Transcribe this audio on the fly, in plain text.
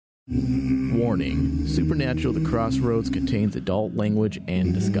Warning, Supernatural The Crossroads contains adult language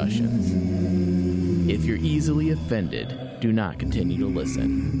and discussions. If you're easily offended, do not continue to listen.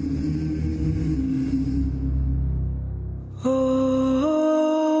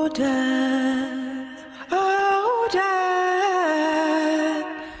 Oh, Dad. Oh, Dad.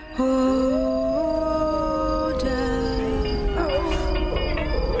 Oh, Dad.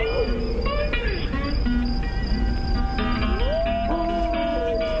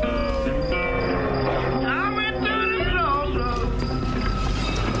 I went to the crossroads.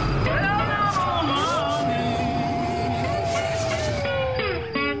 Well, I'm on my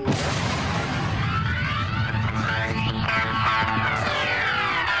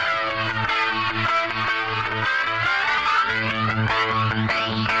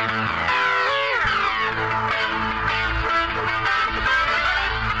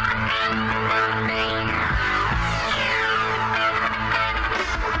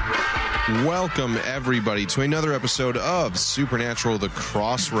Welcome, everybody, to another episode of Supernatural The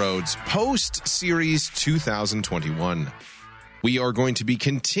Crossroads, post-series 2021. We are going to be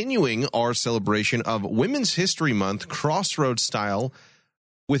continuing our celebration of Women's History Month, Crossroads style,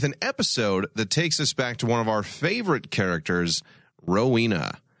 with an episode that takes us back to one of our favorite characters,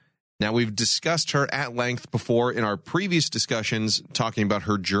 Rowena. Now, we've discussed her at length before in our previous discussions, talking about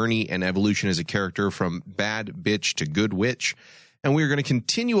her journey and evolution as a character from bad bitch to good witch. And we're going to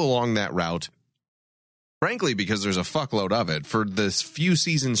continue along that route, frankly, because there's a fuckload of it. For the few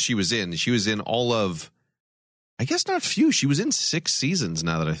seasons she was in all of, I guess not few, she was in 6 seasons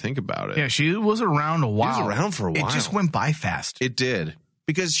now that I think about it. Yeah, she was around a while. She was around for a while. It just went by fast. It did,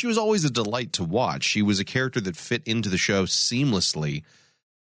 because she was always a delight to watch. She was a character that fit into the show seamlessly,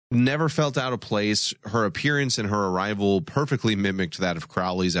 never felt out of place. Her appearance and her arrival perfectly mimicked that of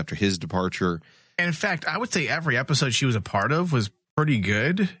Crowley's after his departure. And in fact, I would say every episode she was a part of was pretty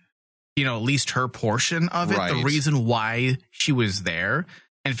good. You know, at least her portion of it. Right. The reason why she was there.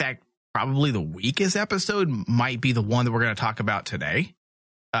 In fact, probably the weakest episode might be the one that we're going to talk about today.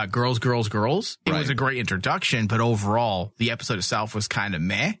 Girls, Girls, Girls. It was a great introduction, but overall, the episode itself was kind of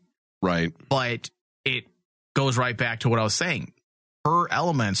meh. Right. But it goes right back to what I was saying. Her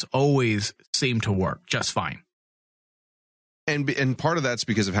elements always seem to work just fine. And part of that's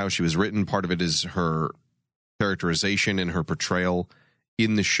because of how she was written. Part of it is her characterization and her portrayal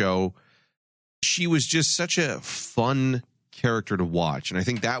in the show. She was just such a fun character to watch. And I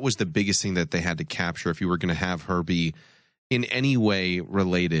think that was the biggest thing that they had to capture if you were going to have her be in any way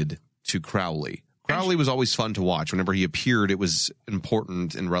related to Crowley. Crowley was always fun to watch. Whenever he appeared, it was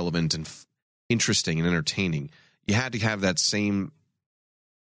important and relevant and interesting and entertaining. You had to have that same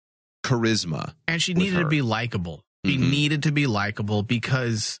charisma. And she needed to be likable. She needed to be likable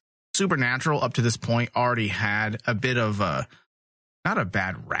because Supernatural up to this point already had a bit of a, not a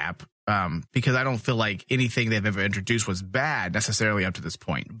bad rap, because I don't feel like anything they've ever introduced was bad necessarily up to this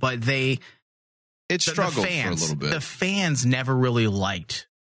point, but it struggled for a little bit. The fans never really liked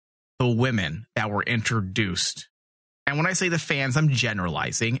the women that were introduced. And when I say the fans, I'm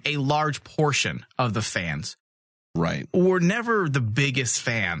generalizing. A large portion of the fans were never the biggest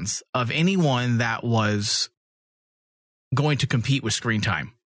fans of anyone that was going to compete with screen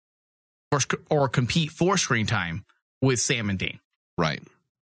time or compete for screen time with Sam and Dean. Right.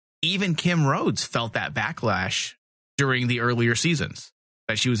 Even Kim Rhodes felt that backlash during the earlier seasons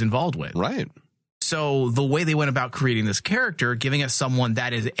that she was involved with. Right. So the way they went about creating this character, giving us someone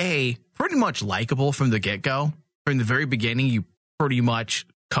that is pretty much likable from the get-go. From the very beginning, you pretty much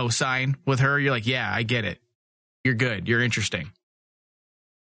co-sign with her. You're like, yeah, I get it. You're good. You're interesting.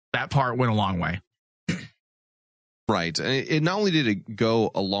 That part went a long way. Right. And it not only did it go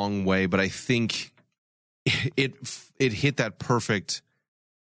a long way, but I think it hit that perfect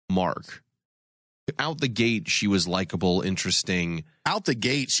mark. Out the gate, she was likable, interesting. Out the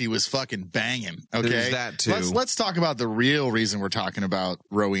gate, she was fucking banging. Okay, there's that too. Let's talk about the real reason we're talking about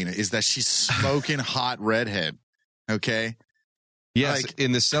Rowena is that she's smoking hot redhead. Okay. Yes,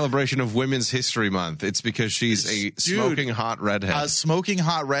 in the celebration of Women's History Month, it's because she's a smoking hot redhead. A smoking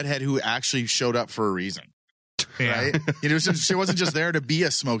hot redhead who actually showed up for a reason. Yeah. Right? She wasn't just there to be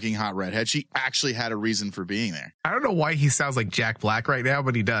a smoking hot redhead. She actually had a reason for being there. I don't know why he sounds like Jack Black right now,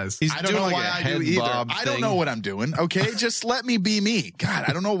 but he does. I don't know why I do either. I don't know what I'm doing. Okay, just let me be me. God,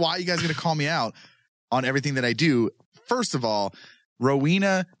 I don't know why you guys are going to call me out on everything that I do. First of all,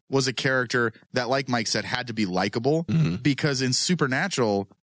 Rowena was a character that, like Mike said, had to be likable because in Supernatural,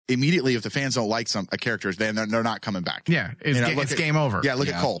 immediately if the fans don't like a character, then they're not coming back. Yeah, it's game over. Yeah, look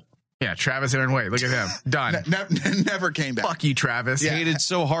at Cole. Yeah, Travis Aaron Wade. Look at him. Done. Never came back. Fuck you, Travis. Yeah. Hated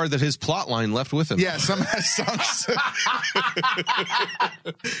so hard that his plot line left with him. Yeah,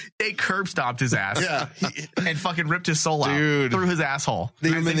 they curb stomped his ass. Yeah. And fucking ripped his soul out through his asshole.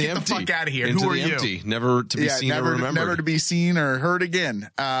 Threw him in the Get empty. the fuck out of here. Into Who are the you? empty. Never to be seen or remembered. Never to be seen or heard again.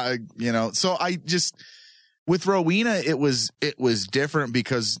 So I just, with Rowena, it was different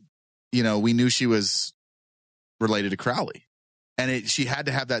because, we knew she was related to Crowley. And she had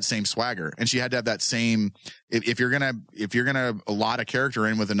to have that same swagger, and she had to have that same. If you're gonna allot a character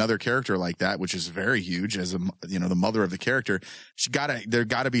in with another character like that, which is very huge, as the mother of the character, there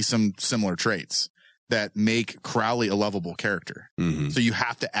got to be some similar traits that make Crowley a lovable character. Mm-hmm. So you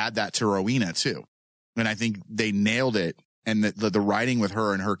have to add that to Rowena too, and I think they nailed it. And the writing with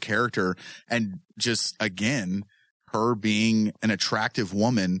her and her character, and just again her being an attractive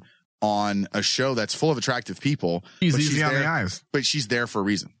woman on a show that's full of attractive people. She's easy on the eyes. But she's there for a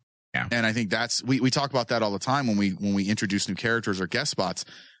reason. Yeah. And I think that's, we talk about that all the time when we introduce new characters or guest spots.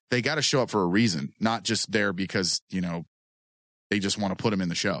 They got to show up for a reason, not just there because, they just want to put them in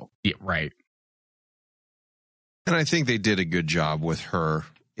the show. Yeah, right. And I think they did a good job with her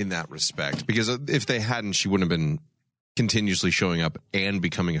in that respect, because if they hadn't, she wouldn't have been continuously showing up and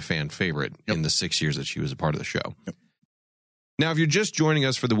becoming a fan favorite in the 6 years that she was a part of the show. Yep. Now, if you're just joining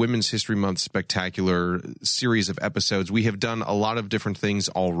us for the Women's History Month spectacular series of episodes, we have done a lot of different things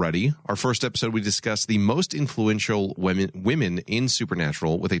already. Our first episode, we discussed the most influential women in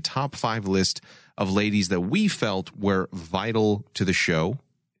Supernatural with a top 5 list of ladies that we felt were vital to the show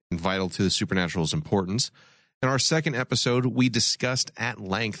and vital to the Supernatural's importance. In our second episode, we discussed at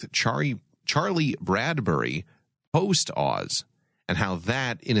length Charlie Bradbury post-Oz and how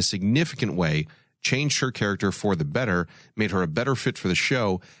that, in a significant way, changed her character for the better, made her a better fit for the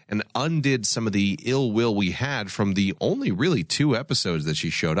show, and undid some of the ill will we had from the only really 2 episodes that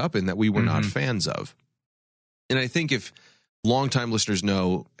she showed up in that we were not fans of. And I think if longtime listeners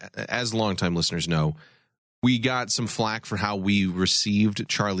know, we got some flack for how we received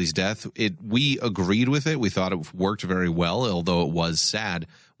Charlie's death. We agreed with it. We thought it worked very well, although it was sad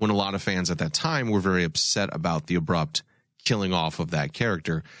when a lot of fans at that time were very upset about the abrupt killing off of that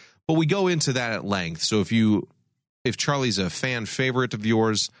character. But we go into that at length. So if Charlie's a fan favorite of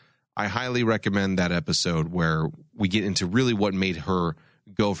yours, I highly recommend that episode where we get into really what made her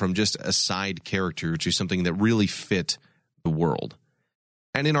go from just a side character to something that really fit the world.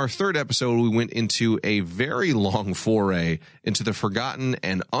 And in our third episode, we went into a very long foray into the forgotten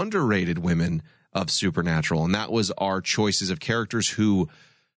and underrated women of Supernatural. And that was our choices of characters who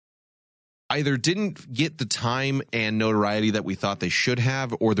either didn't get the time and notoriety that we thought they should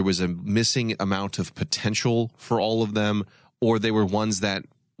have, or there was a missing amount of potential for all of them, or they were ones that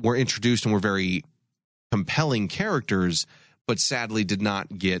were introduced and were very compelling characters, but sadly did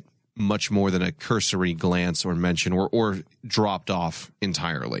not get much more than a cursory glance or mention or dropped off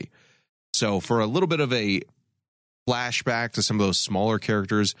entirely. So for a little bit of a flashback to some of those smaller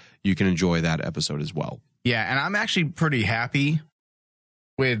characters, you can enjoy that episode as well. Yeah, and I'm actually pretty happy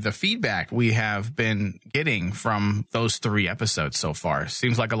with the feedback we have been getting from those 3 episodes so far.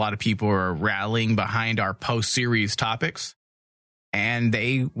 Seems like a lot of people are rallying behind our post-series topics, and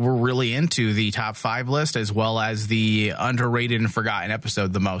they were really into the top 5 list as well as the underrated and forgotten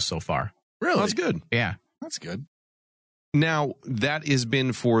episode the most so far. Really? That's good. Yeah. That's good. Now, that has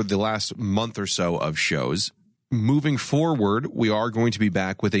been for the last month or so of shows. Moving forward, we are going to be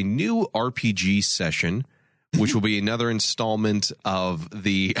back with a new RPG session, which will be another installment of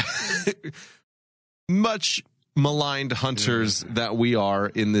the much maligned hunters that we are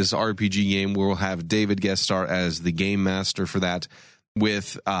in this RPG game. We'll have David guest star as the game master for that,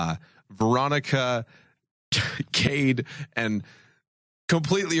 with Veronica, Cade, and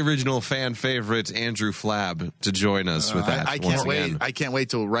completely original fan favorite Andrew Flab to join us with that. I can't wait. I can't wait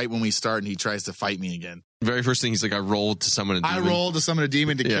till right when we start and he tries to fight me again. Very first thing, he's like, I rolled to summon a demon. I rolled to summon a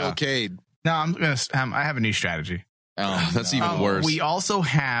demon to kill Cade. No, I have a new strategy. That's even worse. We also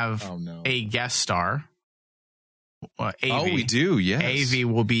have a guest star. Avi. Oh, we do, yes. Avi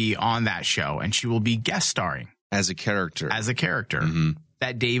will be on that show, and she will be guest starring. As a character. Mm-hmm.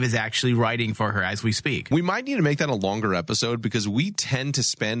 That Dave is actually writing for her as we speak. We might need to make that a longer episode because we tend to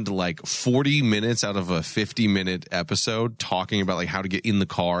spend like 40 minutes out of a 50-minute episode talking about like how to get in the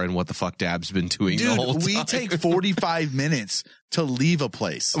car and what the fuck Dab's been doing the whole time. We take 45 minutes to leave a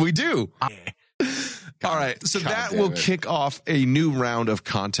place. We do. All right, so that will kick off a new round of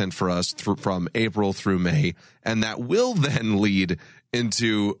content for us from April through May, and that will then lead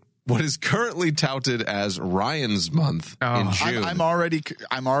into what is currently touted as Ryan's month in June. I'm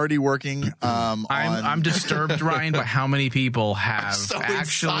already working. I'm disturbed, Ryan, by how many people have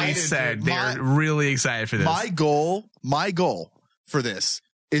actually said they're really excited for this. My goal for this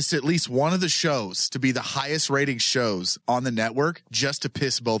is to at least one of the shows to be the highest rating shows on the network, just to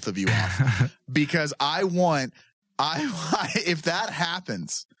piss both of you off. Because if that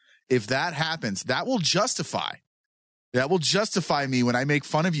happens, that will justify me when I make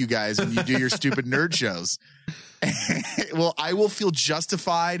fun of you guys when you do your stupid nerd shows. Well, I will feel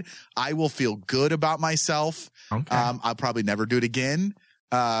justified. I will feel good about myself. Okay. I'll probably never do it again.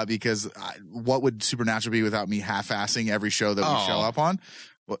 Because what would Supernatural be without me half-assing every show that we show up on?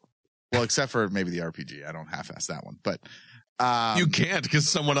 Well, except for maybe the RPG. I don't half-ass that one, but you can't because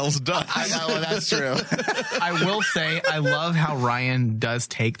someone else does. I know, that's true. I will say I love how Ryan does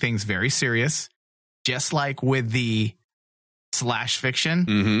take things very serious, just like with the slash fiction.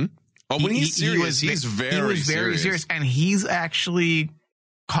 Mm-hmm. Oh, when he's serious, he's very serious, and he's actually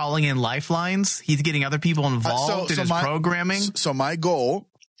calling in lifelines. He's getting other people involved in his programming. So my goal,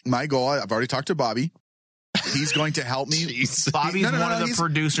 I've already talked to Bobby. He's going to help me. Bobby's one of the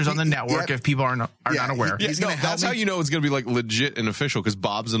producers on the network. If people are not aware, that's how you know it's going to be like legit and official because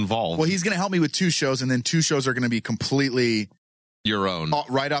Bob's involved. Well, he's going to help me with 2 shows, and then 2 shows are going to be completely your own,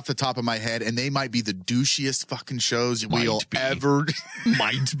 right off the top of my head, and they might be the douchiest fucking shows we'll ever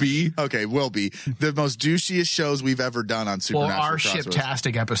might be. Okay, will be the most douchiest shows we've ever done on Supernatural. Well, our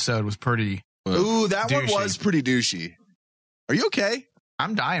Shiptastic episode was pretty. Ooh, that douchey. one was pretty douchey. Are you okay?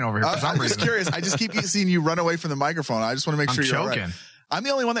 I'm dying over here for some reason. I'm just curious. I just keep seeing you run away from the microphone. I just want to make sure you're choking. All right. I'm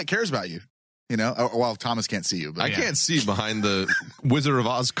the only one that cares about you. You know, well, Thomas can't see you, but I can't see behind the Wizard of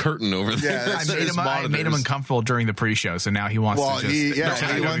Oz curtain over there. Yeah, I made him uncomfortable during the pre-show, so now he wants to just.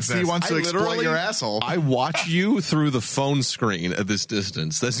 He wants to exploit your asshole. I watch you through the phone screen at this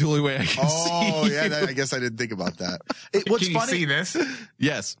distance. That's the only way I can see. Oh, yeah, I guess I didn't think about that. What's can funny? You see this?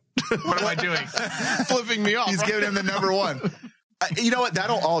 Yes. What am I doing? Flipping me off. He's giving him the number 1. You know what?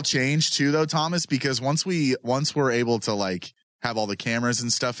 That'll all change too, though, Thomas, because once we're able to like have all the cameras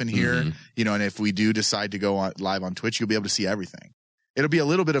and stuff in here, you know, and if we do decide to go live on Twitch, you'll be able to see everything. It'll be a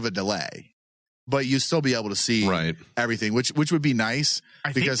little bit of a delay, but you'll still be able to see everything, which would be nice.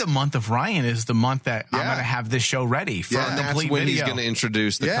 I think the month of Ryan is the month that I'm going to have this show ready for a complete that's when video. He's going to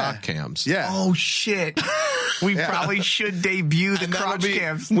introduce the cock cams. Yeah. Oh, shit. We probably should debut the crotch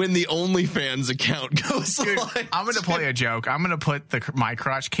cams. When the OnlyFans account goes live. I'm going to play a joke. I'm going to put my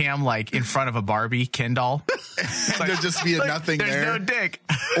crotch cam like in front of a Barbie Ken doll. There'll just be nothing there's there. There's no dick.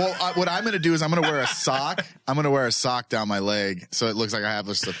 Well, what I'm going to do is I'm going to wear a sock. I'm going to wear a sock down my leg so it looks like I have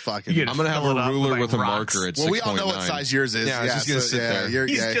just a fucking. I'm going to have a ruler with a marker at 6.9. Well, we all know what size yours is. Yeah, just going to sit there.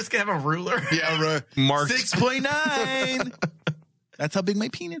 He's just going to have a ruler. Yeah, marked 6.9. That's how big my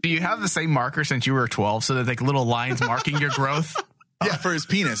penis is. Do you have the same marker since you were 12 so that like little lines marking your growth? Yeah, for his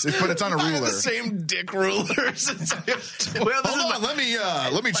penis, but it's on a ruler. I have the same dick ruler since I well, hold on,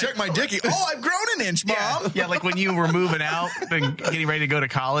 let me check my dickie. Oh, I've grown an inch, Mom. Yeah, like when you were moving out and getting ready to go to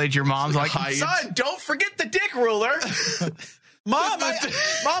college, your mom's like, son, don't forget the dick ruler. Mom,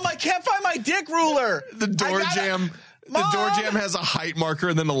 I can't find my dick ruler. The door jam. Mom! The door jam has a height marker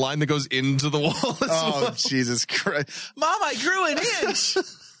and then a line that goes into the wall. Oh, Jesus Christ. Mom, I grew an inch.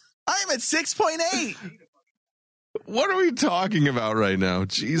 I'm at 6.8. What are we talking about right now?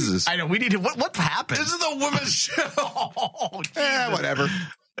 Jesus. I know. We need to. What happened? This is a women's show. Oh, whatever.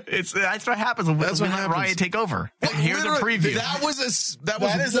 That's what happens when we let Ryan take over. Well, here's a preview. That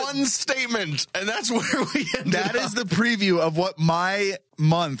was one statement, and that's where we ended. That is the preview of what my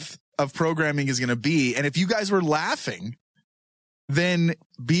month of programming is going to be. And if you guys were laughing, then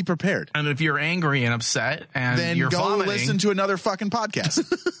be prepared. And if you're angry and upset and then you're go vomiting, listen to another fucking podcast.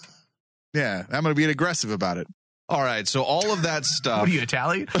 Yeah, I'm going to be aggressive about it. All right, so all of that stuff. What are you,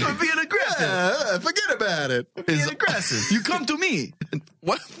 Italian? I'm being aggressive. Forget about it. Being aggressive. You come to me.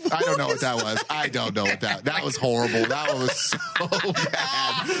 What? I don't know what that was. I don't know what that was horrible. That was so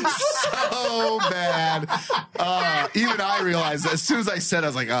bad. So bad. Even I realized that as soon as I said it, I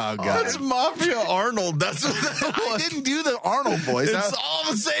was like, oh, God. That's Mafia Arnold. That's what that was. I didn't do the Arnold voice. It's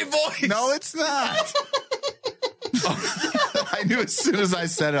all the same voice. No, it's not. I knew as soon as I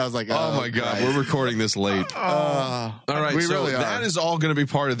said it, I was like, oh my God, we're recording this late. All right, we so really are. That is all going to be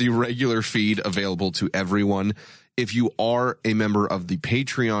part of the regular feed available to everyone. If you are a member of the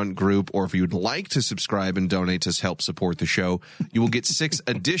Patreon group, or if you'd like to subscribe and donate to help support the show, you will get 6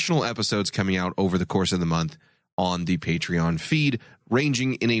 additional episodes coming out over the course of the month on the Patreon feed,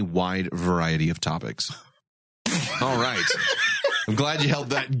 ranging in a wide variety of topics. All right. I'm glad you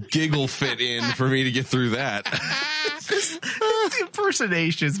held that giggle fit in for me to get through that. The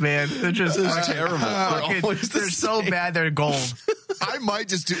impersonations, man. They're just terrible. They're so bad, they're gold. I might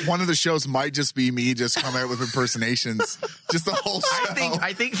just do one of the shows. Might just be me just coming out with impersonations, just the whole show.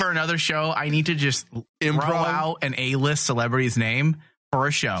 I think for another show, I need to just Improv? throw out an A-list celebrity's name for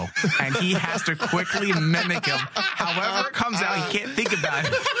a show, and he has to quickly mimic him. However it comes out, he can't think about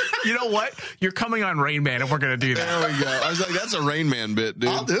it. You know what? You're coming on Rain Man, and we're gonna do that. There we go. I was like, that's a Rain Man bit, dude.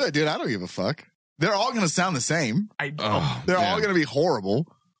 I'll do it, dude. I don't give a fuck. They're all going to sound the same. They're all going to be horrible.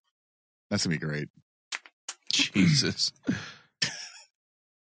 That's going to be great. Jesus.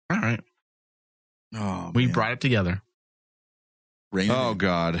 All right. Oh, we man. brought it together. Oh,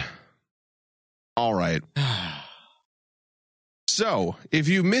 God. All right. So, if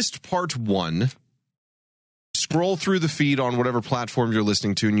you missed part 1, scroll through the feed on whatever platform you're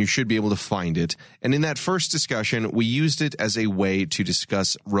listening to, and you should be able to find it. And in that first discussion, we used it as a way to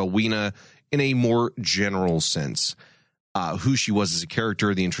discuss Rowena in a more general sense. Who she was as a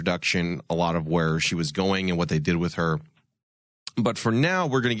character, the introduction, a lot of where she was going and what they did with her. But for now,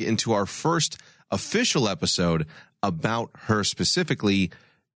 we're going to get into our first official episode about her specifically,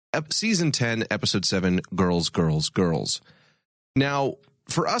 Season 10, Episode 7, Girls, Girls, Girls. Now,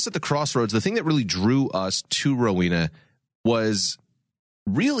 for us at the Crossroads, the thing that really drew us to Rowena was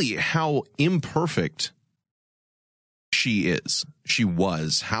really how imperfect she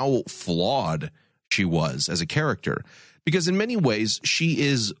was, how flawed she was as a character. Because in many ways, she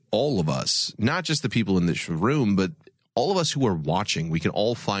is all of us, not just the people in this room, but all of us who are watching. We can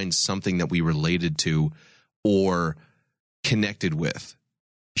all find something that we related to or connected with.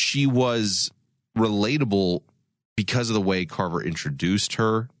 She was relatable because of the way Carver introduced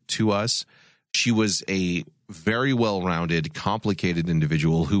her to us. She was a very well-rounded, complicated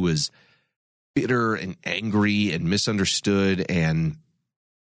individual who was bitter and angry and misunderstood and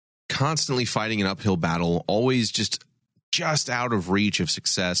constantly fighting an uphill battle, always just out of reach of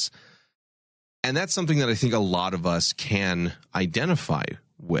success. And that's something that I think a lot of us can identify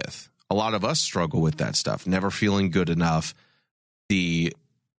with. A lot of us struggle with that stuff, never feeling good enough, being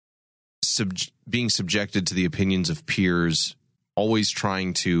subjected to the opinions of peers, always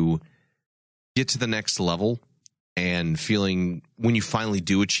trying to get to the next level, and feeling when you finally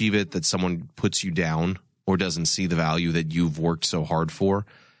do achieve it that someone puts you down or doesn't see the value that you've worked so hard for.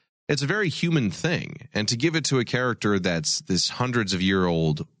 It's a very human thing. And to give it to a character that's this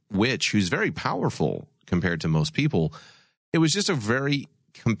hundreds-of-year-old witch who's very powerful compared to most people, it was just a very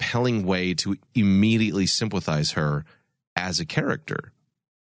compelling way to immediately sympathize her as a character.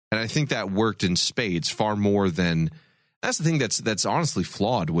 And I think that worked in spades far more than... That's the thing that's honestly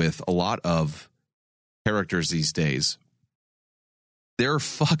flawed with a lot of characters these days. Their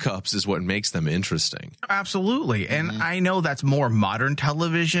fuck-ups is what makes them interesting. Absolutely. And I know that's more modern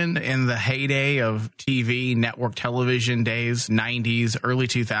television in the heyday of TV, network television days, 90s, early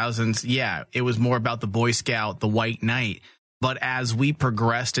 2000s. Yeah, it was more about the Boy Scout, the White Knight. But as we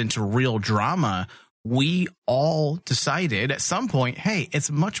progressed into real drama, we all decided at some point, hey,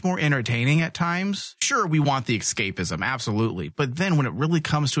 it's much more entertaining at times. Sure, we want the escapism, absolutely. But then when it really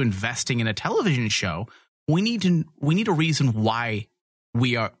comes to investing in a television show, we need a reason why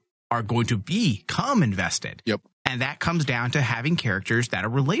we are going to become invested. Yep. And that comes down to having characters that are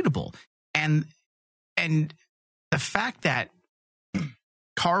relatable. And the fact that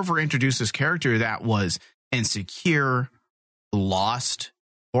Carver introduced this character that was insecure, lost,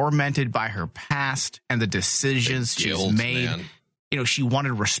 tormented by her past and the decisions she's made. Man. You know, she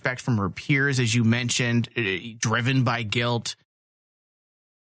wanted respect from her peers, as you mentioned, driven by guilt.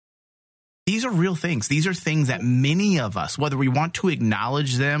 These are real things. These are things that many of us, whether we want to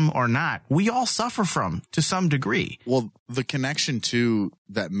acknowledge them or not, we all suffer from to some degree. Well, the connection too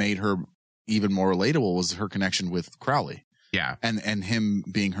that made her even more relatable was her connection with Crowley. Yeah. And him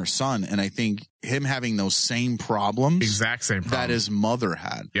being her son. And I think him having those same problems. Exact same problems that his mother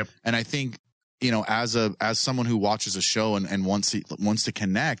had. Yep. And I think, you know, as someone who watches a show and wants to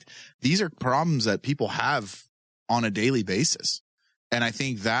connect, these are problems that people have on a daily basis. And I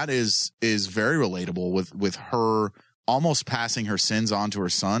think that is very relatable with her almost passing her sins on to her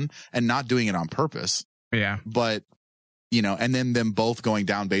son and not doing it on purpose. Yeah. But, you know, and then them both going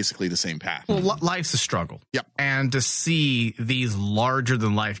down basically the same path. Well, life's a struggle. Yep. And to see these larger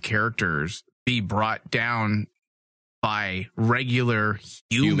than life characters be brought down by regular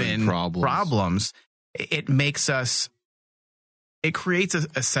human problems, it makes us, it creates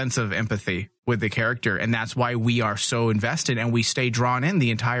a sense of empathy with the character. And that's why we are so invested and we stay drawn in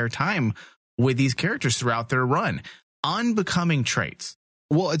the entire time with these characters throughout their run. Unbecoming traits.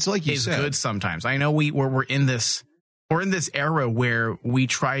 Well, it's like you is said. Good sometimes. I know we're in this We're in this era where we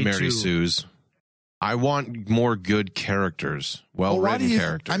try Mary to... Sue's. I want more good characters, well-written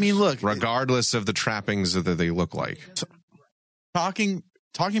characters. I mean, look, regardless of the trappings that they look like. Talking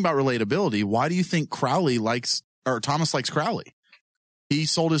about relatability, why do you think Thomas likes Crowley? He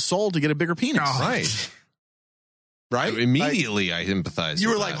sold his soul to get a bigger penis. Oh, right. Right? Immediately, I empathize. You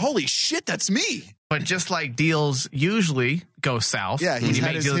were with like, that. holy shit, that's me. But just like deals usually go south. Yeah, when you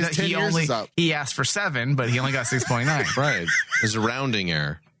make his deals, 10 years is up. he asked for 7, but he only got 6.9. Right. There's a rounding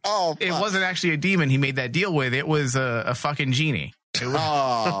error. Oh, It wasn't actually a demon he made that deal with. It was a fucking genie.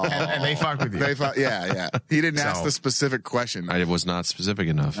 And they fucked with you. Yeah. He didn't ask the specific question. I was not specific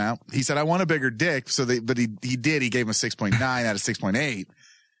enough. No, he said, I want a bigger dick. But he did. He gave him a 6.9 out of 6.8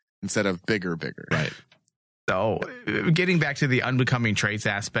 instead of bigger. Right. So getting back to the unbecoming traits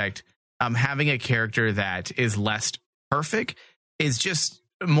aspect, having a character that is less perfect is just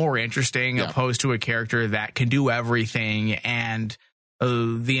more interesting opposed to a character that can do everything and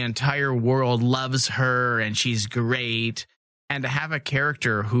the entire world loves her and she's great. And to have a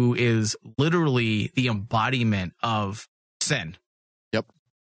character who is literally the embodiment of sin. Yep.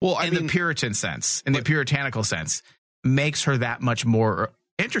 Well, in the Puritan sense, in the puritanical sense, makes her that much more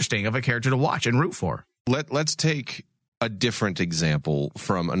interesting of a character to watch and root for. Let's take a different example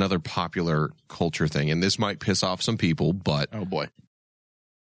from another popular culture thing. And this might piss off some people, but oh boy.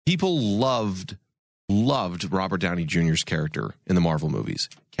 People loved Robert Downey Jr.'s character in the Marvel movies.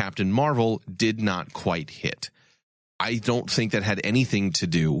 Captain Marvel did not quite hit. I don't think that had anything to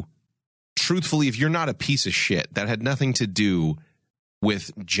do, truthfully, if you're not a piece of shit, that had nothing to do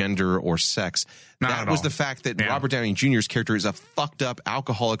with gender or sex. That was the fact that Robert Downey Jr.'s character is a fucked up,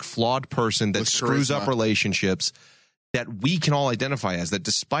 alcoholic, flawed person that screws up relationships that we can all identify as, that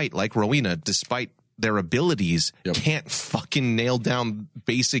despite, like Rowena, despite their abilities, can't fucking nail down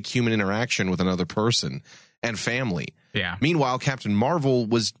basic human interaction with another person and family. Yeah. Meanwhile, Captain Marvel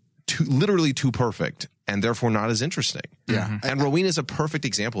was literally too perfect and therefore not as interesting. Yeah. Mm-hmm. And Rowena is a perfect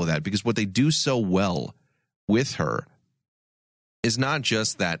example of that, because what they do so well with her is not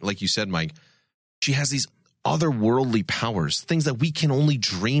just that, like you said, Mike, she has these otherworldly powers, things that we can only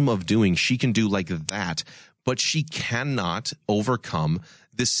dream of doing. She can do like that, but she cannot overcome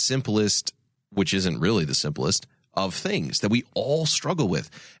the simplest, which isn't really the simplest, of things that we all struggle with.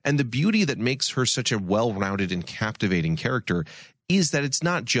 And the beauty that makes her such a well-rounded and captivating character is that it's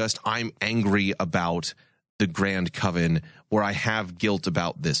not just, I'm angry about the Grand Coven or I have guilt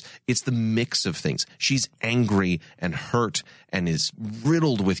about this. It's the mix of things. She's angry and hurt and is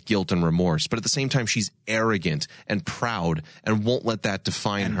riddled with guilt and remorse, but at the same time, she's arrogant and proud and won't let that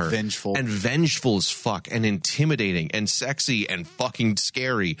define her. Vengeful. And vengeful as fuck and intimidating and sexy and fucking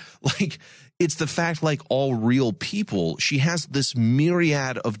scary. Like, it's the fact, like all real people, she has this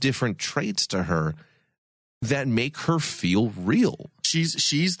myriad of different traits to her that make her feel real.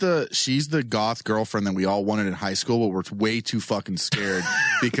 She's the goth girlfriend that we all wanted in high school, but we're way too fucking scared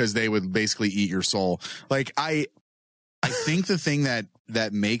because they would basically eat your soul. Like, I think the thing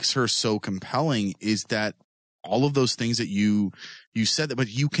that makes her so compelling is that all of those things that you said, that, but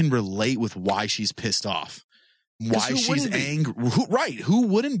you can relate with why she's pissed off. Why she's angry. Right. Who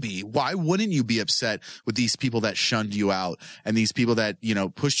wouldn't be? Why wouldn't you be upset with these people that shunned you out and these people that,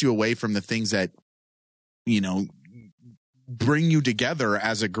 pushed you away from the things that, bring you together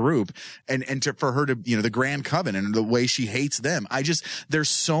as a group, and for her to, the Grand Coven and the way she hates them. There's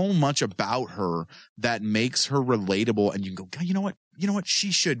so much about her that makes her relatable, and you can go, God, you know what?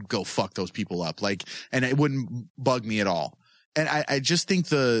 She should go fuck those people up. Like, and it wouldn't bug me at all. And I just think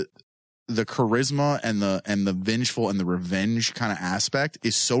the charisma and the vengeful and the revenge kind of aspect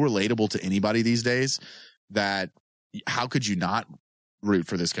is so relatable to anybody these days that how could you not root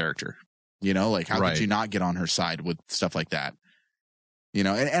for this character? Like, how could you not get on her side with stuff like that? And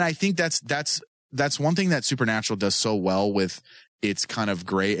I think that's one thing that Supernatural does so well with its kind of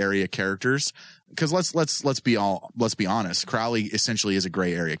gray area characters. Because let's be honest, Crowley essentially is a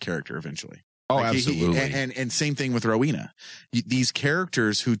gray area character eventually. Oh, like absolutely. And same thing with Rowena. These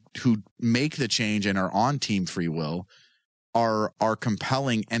characters who make the change and are on Team Free Will are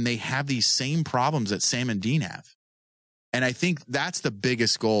compelling, and they have these same problems that Sam and Dean have. And I think that's the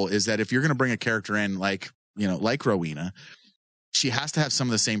biggest goal, is that if you're going to bring a character in like Rowena, she has to have some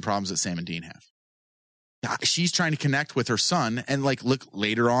of the same problems that Sam and Dean have. She's trying to connect with her son, and look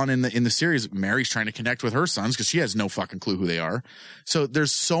later on in the series, Mary's trying to connect with her sons because she has no fucking clue who they are. So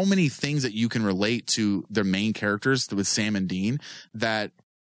there's so many things that you can relate to their main characters with Sam and Dean that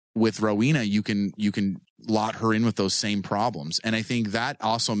with Rowena you can lot her in with those same problems. And I think that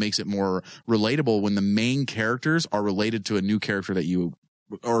also makes it more relatable when the main characters are related to a new character that you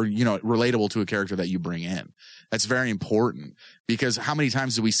or, relatable to a character that you bring in. That's very important, because how many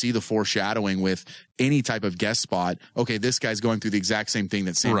times do we see the foreshadowing with any type of guest spot? Okay, this guy's going through the exact same thing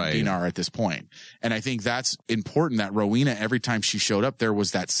that Sam and Dina are at this point. And I think that's important, that Rowena, every time she showed up, there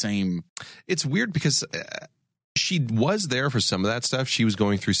was that same. It's weird because she was there for some of that stuff. She was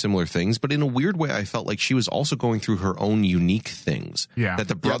going through similar things, but in a weird way, I felt like she was also going through her own unique things that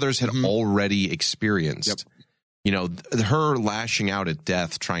the brothers had already experienced. Her lashing out at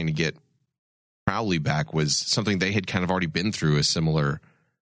death, trying to get Crowley back, was something they had kind of already been through, a similar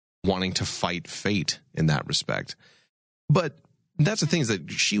wanting to fight fate in that respect. But that's the thing, is that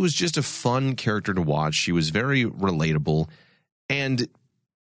she was just a fun character to watch. She was very relatable and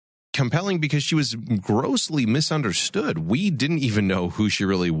compelling because she was grossly misunderstood. We didn't even know who she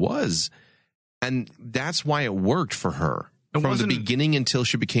really was. And that's why it worked for her. From the beginning until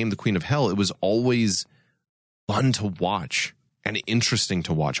she became the Queen of Hell, it was always fun to watch and interesting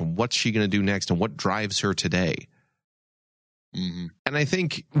to watch. And what's she going to do next, and what drives her today? Mm-hmm. And I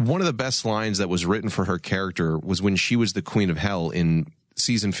think one of the best lines that was written for her character was when she was the Queen of Hell in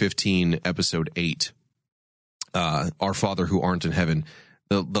season 15, episode 8, Our Father Who Aren't in Heaven.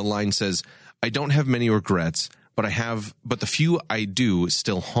 The line says, "I don't have many regrets, but the few I do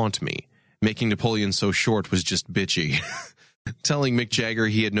still haunt me. Making Napoleon so short was just bitchy. Telling Mick Jagger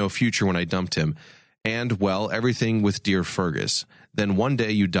he had no future when I dumped him. And, well, everything with dear Fergus. Then one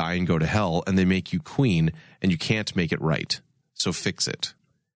day you die and go to hell, and they make you queen, and you can't make it right. So fix it."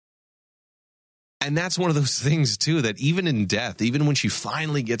 And that's one of those things, too, that even in death, even when she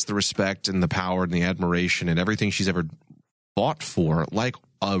finally gets the respect and the power and the admiration and everything she's ever fought for, like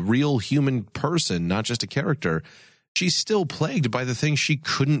a real human person, not just a character, she's still plagued by the things she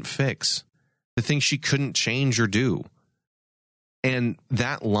couldn't fix, the things she couldn't change or do. And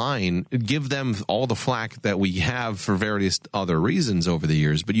that line, give them all the flack that we have for various other reasons over the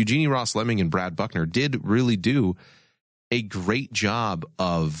years, but Eugenie Ross Lemming and Brad Buckner did really do a great job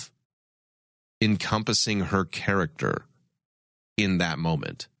of encompassing her character in that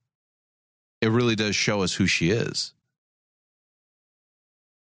moment. It really does show us who she is.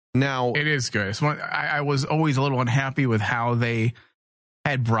 Now, it is good. I was always a little unhappy with how they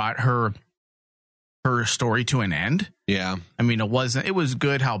had brought her story to an end. Yeah. I mean, it was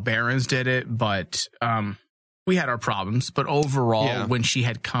good how Barron's did it, but we had our problems. But overall, when she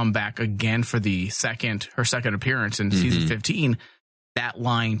had come back again for her second appearance in season 15, that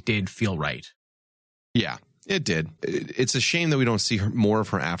line did feel right. Yeah, it did. It's a shame that we don't see more of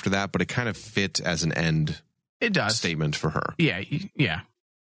her after that, but it kind of fit as an end statement for her. Yeah, yeah.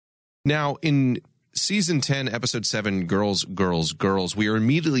 Now, in season 10, episode 7, Girls, Girls, Girls, we are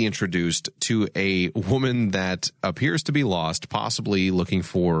immediately introduced to a woman that appears to be lost, possibly looking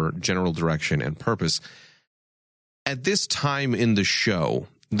for general direction and purpose. At this time in the show,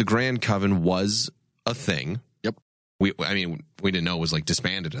 the Grand Coven was a thing. Yep. We didn't know it was like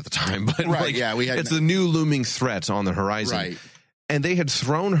disbanded at the time, but it's the new looming threat on the horizon. Right. And they had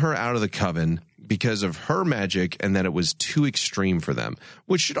thrown her out of the coven because of her magic and that it was too extreme for them,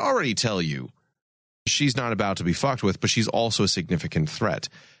 which should already tell you she's not about to be fucked with, but she's also a significant threat.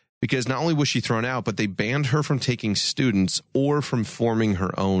 Because not only was she thrown out, but they banned her from taking students or from forming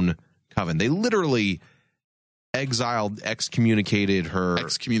her own coven. They literally excommunicated her,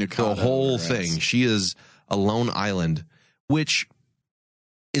 the whole thing. She is a lone island, which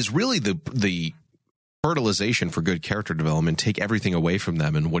is really the fertilization for good character development. Take everything away from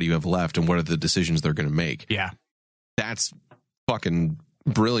them, and what do you have left, and what are the decisions they're going to make? Yeah. That's fucking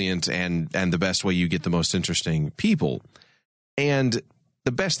brilliant, and the best way you get the most interesting people. And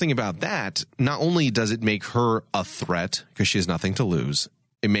the best thing about that, not only does it make her a threat because she has nothing to lose,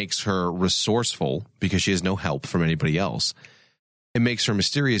 it makes her resourceful because she has no help from anybody else. It makes her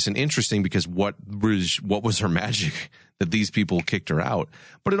mysterious and interesting because what was her magic that these people kicked her out?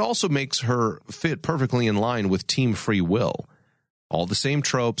 But it also makes her fit perfectly in line with Team Free Will. All the same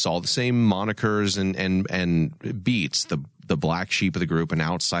tropes, all the same monikers and beats. The black sheep of the group, an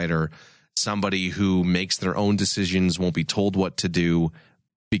outsider, somebody who makes their own decisions, won't be told what to do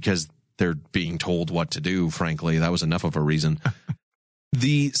because they're being told what to do, frankly. That was enough of a reason.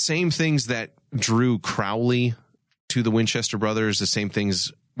 The same things that drew Crowley to the Winchester brothers,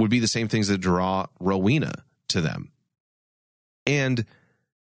 would be the same things that draw Rowena to them. And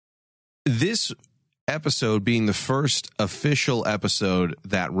this episode being the first official episode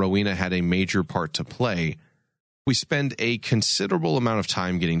that Rowena had a major part to play, we spend a considerable amount of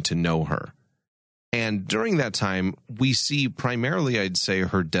time getting to know her. And during that time, we see primarily, I'd say,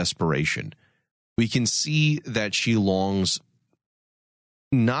 her desperation. We can see that she longs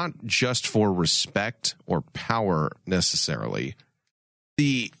not just for respect or power necessarily.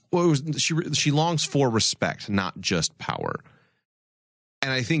 she longs for respect, not just power.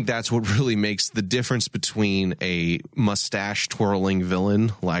 And I think that's what really makes the difference between a mustache twirling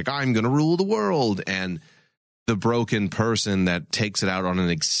villain, like I'm going to rule the world, and the broken person that takes it out on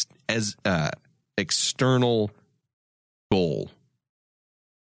an external goal.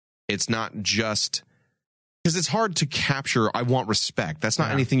 It's not just because it's hard to capture. I want respect. That's not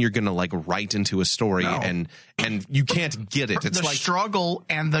anything you're going to like write into a story, and you can't get it. It's the like struggle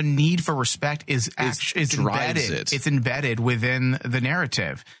and the need for respect is embedded. It's embedded within the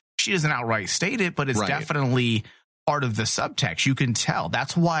narrative. She doesn't outright state it, but it's definitely part of the subtext. You can tell.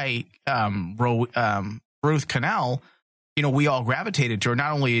 That's why Ruth Cannell, we all gravitated to her.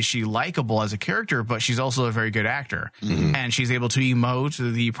 Not only is she likable as a character, but she's also a very good actor, and she's able to emote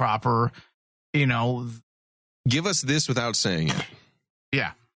the proper, give us this without saying it.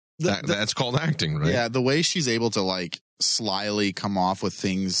 Yeah. That's called acting, right? Yeah, the way she's able to like slyly come off with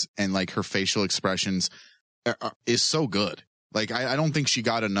things and like her facial expressions is so good. Like I don't think she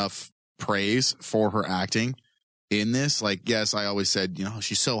got enough praise for her acting in this. Like, yes, I always said,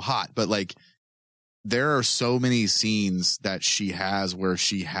 she's so hot, but like there are so many scenes that she has where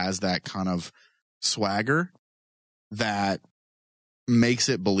she has that kind of swagger that makes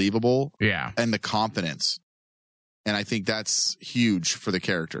it believable. Yeah. And the confidence. And I think that's huge for the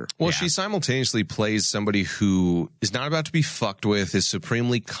character. Well, she simultaneously plays somebody who is not about to be fucked with, is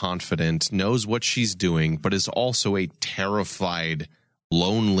supremely confident, knows what she's doing, but is also a terrified,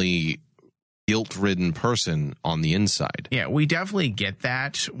 lonely, guilt-ridden person on the inside. Yeah, we definitely get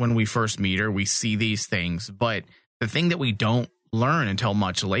that when we first meet her. We see these things, but the thing that we don't learn until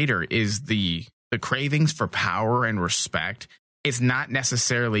much later is the cravings for power and respect. It's not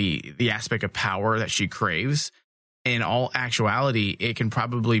necessarily the aspect of power that she craves. In all actuality, it can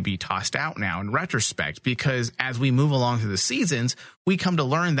probably be tossed out now in retrospect, because as we move along through the seasons, we come to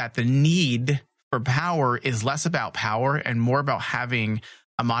learn that the need for power is less about power and more about having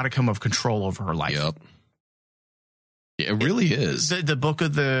a modicum of control over her life. Yep. Yeah, it really is. The book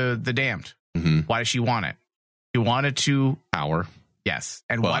of the damned. Mm-hmm. Why does she want it? She wanted to power. Yes.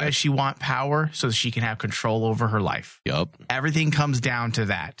 And why does she want power? So that she can have control over her life. Yep. Everything comes down to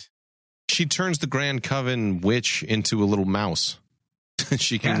that. She turns the Grand Coven witch into a little mouse.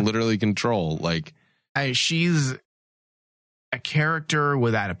 She can literally control. Like, she's a character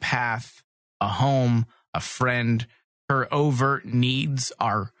without a path, a home, a friend. Her overt needs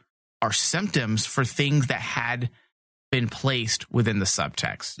are symptoms for things that had been placed within the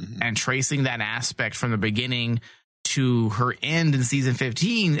subtext. Mm-hmm. And tracing that aspect from the beginning to her end in season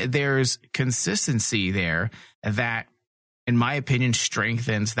 15, there's consistency there that, in my opinion,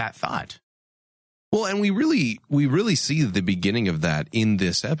 strengthens that thought. Well, and we really see the beginning of that in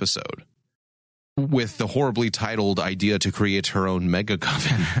this episode with the horribly titled idea to create her own mega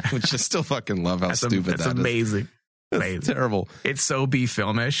coven, which I still fucking love how stupid that is. Amazing. It's terrible. It's so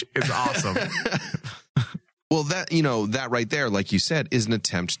B-filmish. It's awesome. Well, that right there, like you said, is an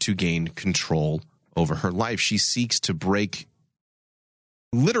attempt to gain control over her life. She seeks to break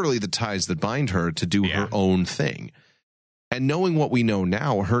literally the ties that bind her to do her own thing. And knowing what we know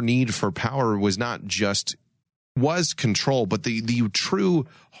now, her need for power was control, but the true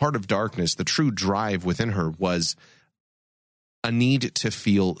heart of darkness, the true drive within her was a need to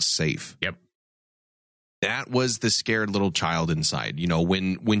feel safe. Yep. That was the scared little child inside.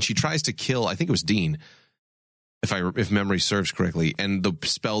 When she tries to kill, I think it was Dean, if memory serves correctly, and the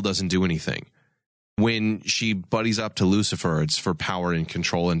spell doesn't do anything. When she buddies up to Lucifer, it's for power and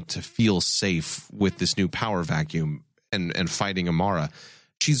control and to feel safe with this new power vacuum. And fighting Amara,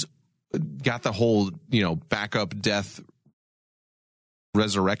 she's got the whole, backup death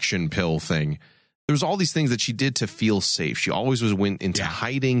resurrection pill thing. There's all these things that she did to feel safe. She always went into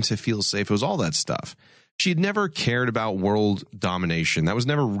hiding to feel safe. It was all that stuff. She had never cared about world domination. That was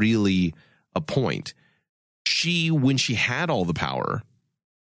never really a point. When she had all the power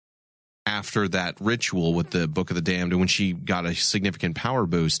after that ritual with the Book of the Damned, and when she got a significant power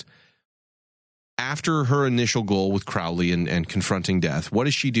boost, after her initial goal with Crowley and confronting death, what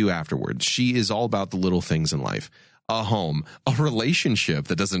does she do afterwards? She is all about the little things in life. A home, a relationship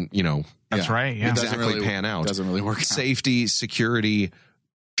that doesn't, That's right. Yeah. Exactly pan out. Doesn't really work out. Safety, security,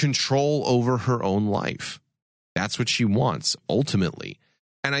 control over her own life. That's what she wants, ultimately.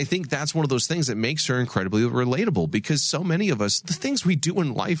 And I think that's one of those things that makes her incredibly relatable, because so many of us, the things we do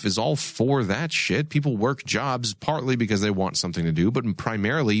in life is all for that shit. People work jobs partly because they want something to do, but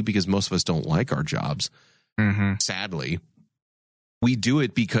primarily because most of us don't like our jobs. Mm-hmm. Sadly, we do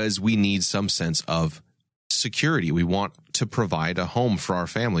it because we need some sense of security. We want to provide a home for our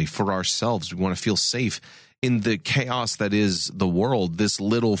family, for ourselves. We want to feel safe in the chaos that is the world, this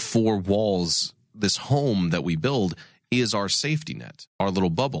little four walls, this home that we build is our safety net, our little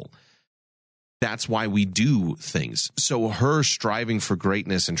bubble. That's why we do things. So her striving for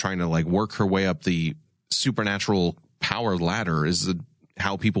greatness and trying to like work her way up the supernatural power ladder is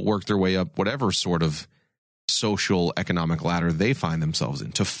how people work their way up whatever sort of social economic ladder they find themselves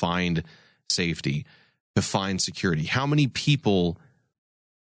in, to find safety, to find security. How many people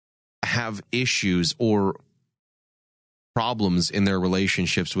have issues or problems in their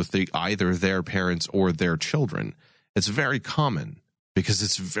relationships with either their parents or their children? It's very common because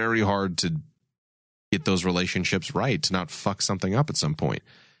it's very hard to get those relationships right, to not fuck something up at some point.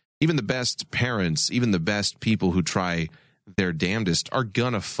 Even the best parents, even the best people who try their damnedest are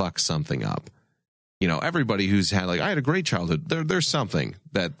gonna fuck something up. You know, everybody who's had like, I had a great childhood, there's something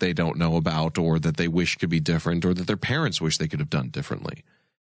that they don't know about, or that they wish could be different, or that their parents wish they could have done differently.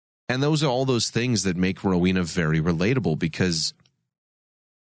 And those are all those things that make Rowena very relatable, because,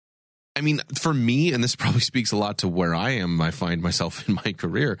 I mean, for me, and this probably speaks a lot to where I find myself in my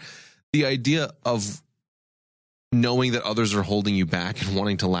career, the idea of knowing that others are holding you back and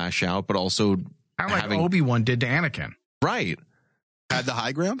wanting to lash out, but also kind of like Obi-Wan did to Anakin. Right. Had the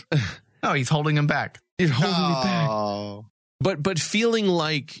high ground? No, he's holding him back. You're holding me back. But feeling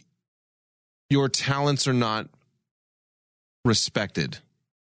like your talents are not respected,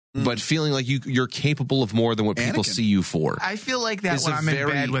 but feeling like you're capable of more than what people see you for. I feel like that when I'm in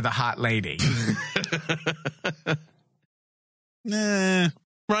bed with a hot lady. Nah.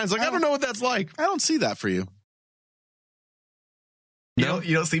 Ryan's like, I don't know what that's like. I don't see that for you. You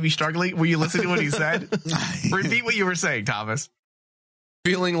don't see me struggling? Will you listen to what he said? Repeat what you were saying, Thomas.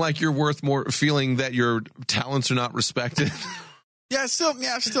 Feeling like you're worth more, feeling that your talents are not respected. Still.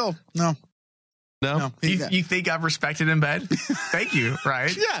 No. You think I'm respected in bed? Thank you,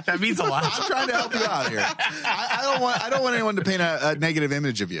 right? Yeah. That means a lot. I'm trying to help you out here. I don't want anyone to paint a negative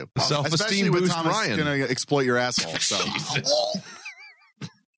image of you. Self-esteem boost, Ryan. Going to exploit your asshole. So.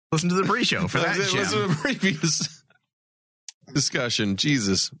 Listen to the pre-show for that. Listen to the previous discussion.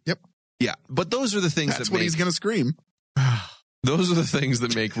 Jesus. Yep. Yeah, but those are the things That's what he's going to scream. Those are the things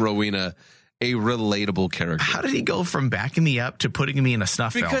that make Rowena a relatable character. How did he go from backing me up to putting me in a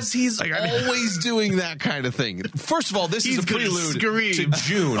snuff film? Because he's always doing that kind of thing. First of all, this is a prelude to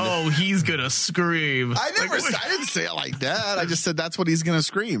June. Oh, he's gonna scream. I didn't say it like that. I just said that's what he's gonna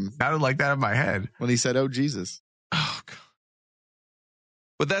scream. Sounded like that in my head when he said, "Oh Jesus." Oh God.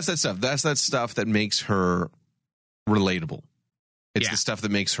 But that's that stuff. That's that stuff that makes her relatable. It's the stuff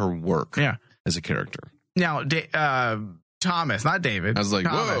that makes her work as a character. Now, Thomas, not David. I was like,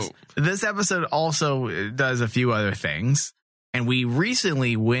 Thomas, whoa. This episode also does a few other things. And we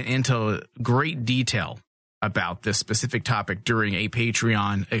recently went into great detail about this specific topic during a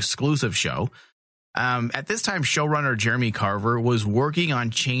Patreon exclusive show. At this time, showrunner Jeremy Carver was working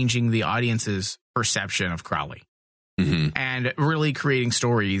on changing the audience's perception of Crowley. And really creating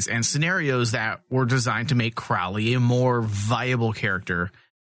stories and scenarios that were designed to make Crowley a more viable character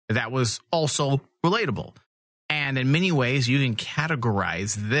that was also relatable. And in many ways, you can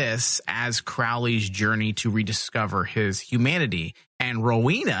categorize this as Crowley's journey to rediscover his humanity. And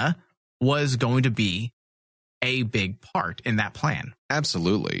Rowena was going to be a big part in that plan.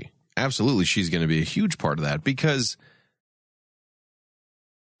 Absolutely. Absolutely. She's going to be a huge part of that, because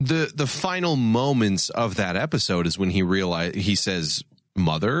the final moments of that episode is when he says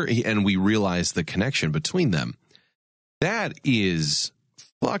mother, and we realize the connection between them. That is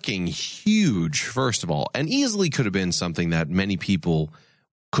fucking huge, first of all, and easily could have been something that many people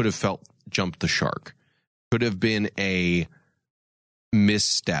could have felt jumped the shark, could have been a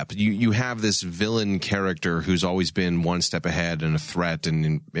misstep. You have this villain character who's always been one step ahead and a threat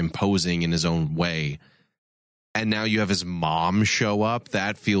and imposing in his own way, and now you have his mom show up.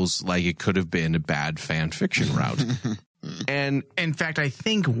 That feels like it could have been a bad fan fiction route. And in fact, I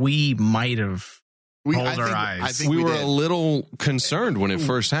think we might have hold our eyes. I think we were a little concerned when it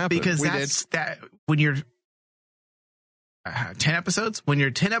first happened, because that when you're 10 episodes, when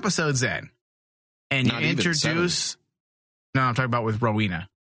you're 10 episodes in, and you introduce. No, I'm talking about with Rowena.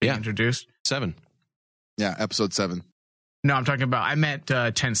 Introduced 7. Yeah, episode 7. No, I'm talking about. I meant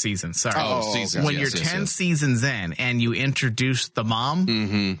 10 seasons. Sorry. Seasons. When you're 10 seasons in and you introduce the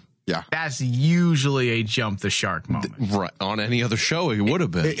mom. Yeah, that's usually a jump the shark moment. Right. On any other show, it would have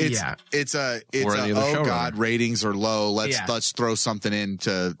been. It's oh God, ratings are low. Let's throw something in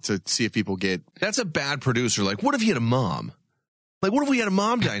to see if people get. That's a bad producer. Like, what if he had a mom? Like, what if we had a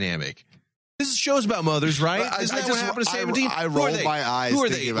mom dynamic? This show's about mothers, right? Isn't that what happened to Sam and Dean? I rolled my eyes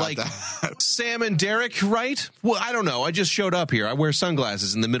thinking about that. Sam and Derek, right? Well, I don't know. I just showed up here. I wear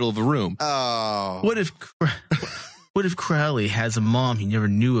sunglasses in the middle of a room. Oh. What if Crowley has a mom he never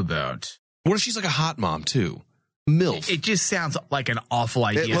knew about? What if she's like a hot mom, too? MILF. It just sounds like an awful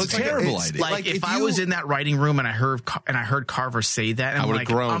idea. It looks like a terrible idea. Like if I was in that writing room and I heard Carver say that, and I would have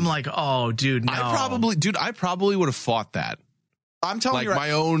groaned. I'm like, oh, dude, no. I probably would have fought that. I'm telling you,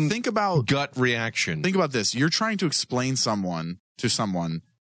 my own gut reaction. Think about this. You're trying to explain to someone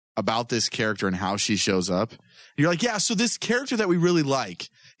about this character and how she shows up. You're like, yeah, so this character that we really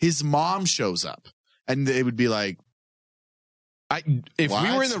like, his mom shows up. And they would be like, if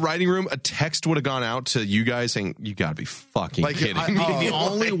we were in the writing room, a text would have gone out to you guys saying, you got to be fucking kidding me. The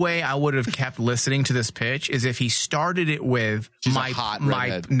only way I would have kept listening to this pitch is if he started it with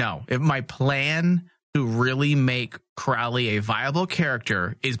my plan to really make Crowley a viable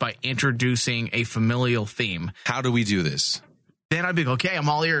character is by introducing a familial theme. How do we do this? Then I'd be like, okay, I'm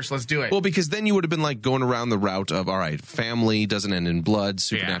all ears. Let's do it. Well, because then you would have been like going around the route of, all right, family doesn't end in blood.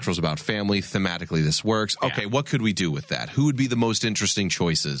 Supernatural's about family. Thematically, this works. Okay, what could we do with that? Who would be the most interesting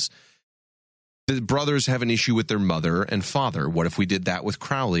choices? The brothers have an issue with their mother and father. What if we did that with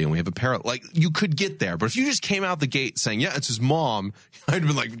Crowley and we have a parallel? Like, you could get there. But if you just came out the gate saying, yeah, it's his mom, I'd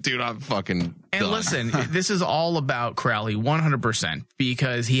been like, dude, I'm fucking done. Listen, this is all about Crowley 100%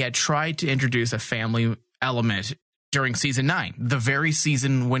 because he had tried to introduce a family element during season 9, the very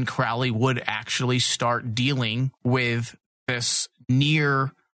season when Crowley would actually start dealing with this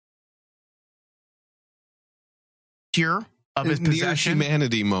near cure of his possession. Near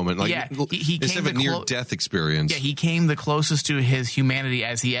humanity moment. Like, he came a near death experience. Yeah, he came the closest to his humanity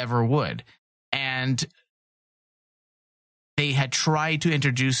as he ever would. And they had tried to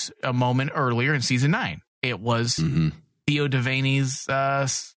introduce a moment earlier in season 9. It was Theo Devaney's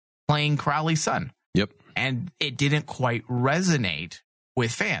playing Crowley's son. Yep. And it didn't quite resonate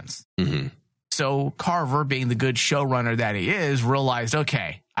with fans. So Carver, being the good showrunner that he is, realized,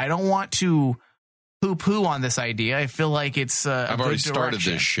 okay, I don't want to poo-poo on this idea. I feel like it's I've already started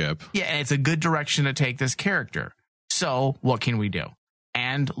this ship. Yeah, and it's a good direction to take this character. So what can we do?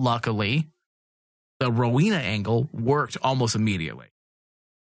 And luckily, the Rowena angle worked almost immediately.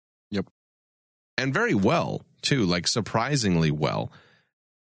 Yep. And very well, too, like surprisingly well.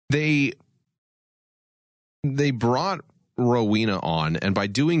 They brought Rowena on, and by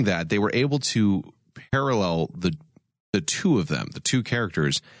doing that, they were able to parallel the two of them, the two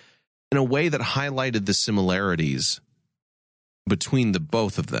characters, in a way that highlighted the similarities between the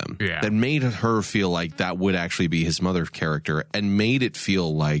both of them. Yeah. That made her feel like that would actually be his mother character, and made it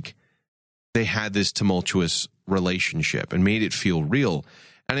feel like they had this tumultuous relationship, and made it feel real.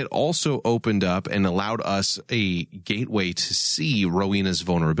 And it also opened up and allowed us a gateway to see Rowena's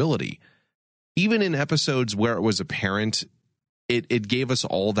vulnerability. Even in episodes where it was apparent, it gave us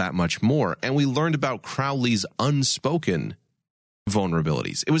all that much more. And we learned about Crowley's unspoken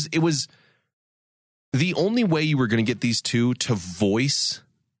vulnerabilities. It was the only way you were going to get these two to voice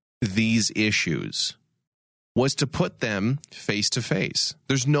these issues was to put them face to face.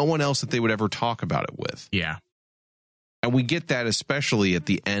 There's no one else that they would ever talk about it with. Yeah. And we get that especially at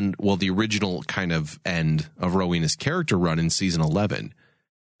the end, well, the original kind of end of Rowena's character run in season 11.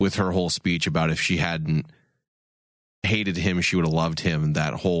 With her whole speech about if she hadn't hated him, she would have loved him.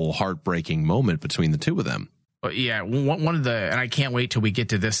 That whole heartbreaking moment between the two of them. But yeah, one of the, and I can't wait till we get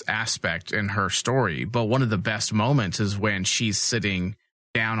to this aspect in her story, but one of the best moments is when she's sitting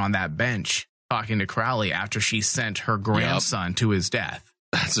down on that bench talking to Crowley after she sent her grandson to his death.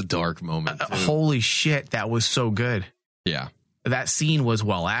 That's a dark moment. Holy shit, that was so good. Yeah. That scene was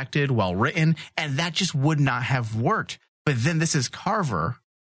well acted, well written, and that just would not have worked. But then this is Carver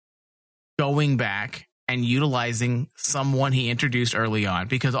going back and utilizing someone he introduced early on,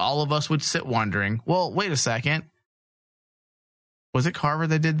 because all of us would sit wondering, well, wait a second. Was it Carver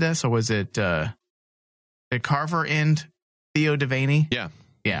that did this, or was it did Carver end Theo Devaney? Yeah.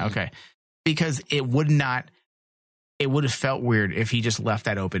 Yeah, okay. Because it would have felt weird if he just left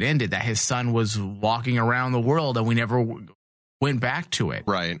that open-ended, that his son was walking around the world and we never went back to it.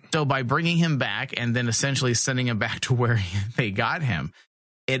 Right. So by bringing him back and then essentially sending him back to where they got him,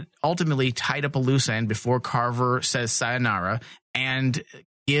 it ultimately tied up a loose end before Carver says sayonara and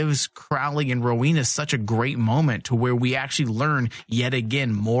gives Crowley and Rowena such a great moment to where we actually learn yet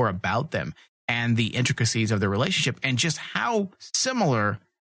again more about them and the intricacies of their relationship and just how similar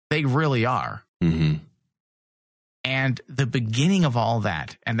they really are. And the beginning of all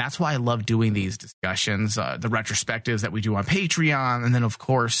that, and that's why I love doing these discussions, the retrospectives that we do on Patreon, and then, of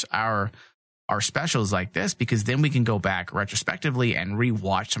course, our our specials like this, because then we can go back retrospectively and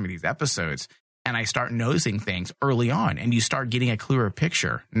rewatch some of these episodes. And I start noticing things early on, and you start getting a clearer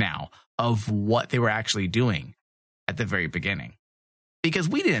picture now of what they were actually doing at the very beginning. Because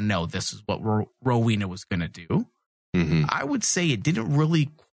we didn't know this is what Rowena was going to do. Mm-hmm. I would say it didn't really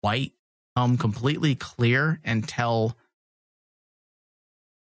quite come completely clear until,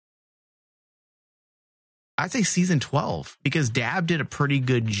 I'd say, season 12, because Dab did a pretty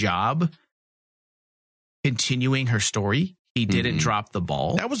good job continuing her story. He didn't drop the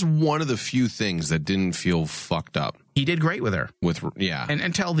ball. That was one of the few things that didn't feel fucked up. He did great with her. And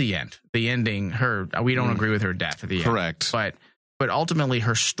Until the end. The ending, we don't agree with her death at the end. Correct. But ultimately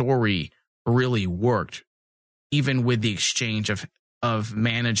her story really worked, even with the exchange of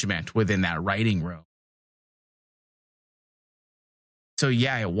management within that writing room. So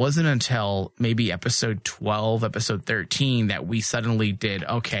yeah, it wasn't until maybe episode 12, episode 13 that we suddenly did,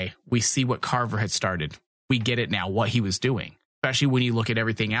 okay, we see what Carver had started. We get it now, what he was doing, especially when you look at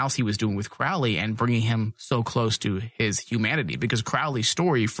everything else he was doing with Crowley and bringing him so close to his humanity, because Crowley's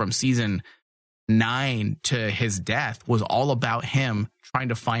story from season 9 to his death was all about him trying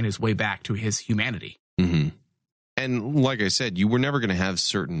to find his way back to his humanity. Mm-hmm. And like I said, you were never going to have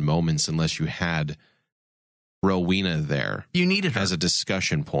certain moments unless you had Rowena there. You needed her as a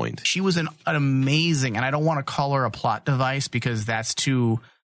discussion point. She was an amazing, and I don't want to call her a plot device because that's too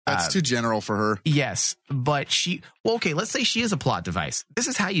general for her. Yes, but let's say she is a plot device. This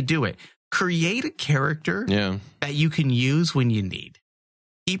is how you do it. Create a character that you can use when you need.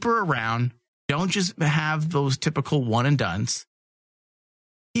 Keep her around. Don't just have those typical one and dones.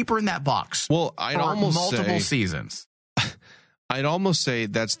 Keep her in that box. Well, I'd almost multiple seasons. I'd almost say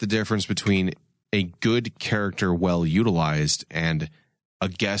that's the difference between a good character well utilized and a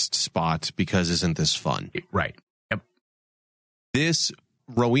guest spot because isn't this fun? Right. Yep.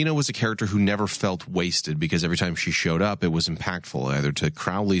 Rowena was a character who never felt wasted because every time she showed up, it was impactful, either to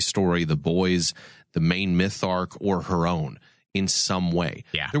Crowley's story, the boys, the main myth arc, or her own in some way.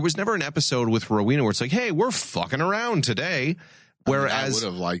 Yeah. There was never an episode with Rowena where it's like, hey, we're fucking around today. Whereas,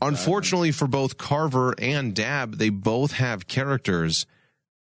 unfortunately for both Carver and Dab, they both have characters.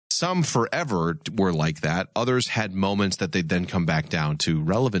 Some forever were like that. Others had moments that they'd then come back down to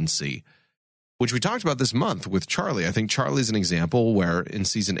relevancy, which we talked about this month with Charlie. I think Charlie's an example where in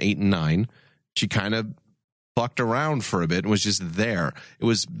season 8 and 9, she kind of fucked around for a bit and was just there. It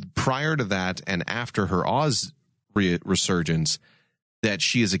was prior to that and after her Oz resurgence that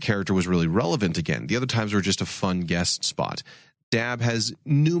she as a character was really relevant again. The other times were just a fun guest spot. Dab has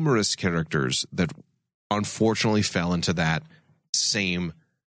numerous characters that unfortunately fell into that same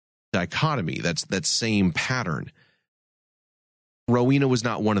dichotomy, that same pattern. Rowena was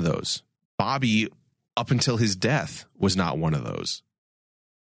not one of those. Bobby, up until his death, was not one of those.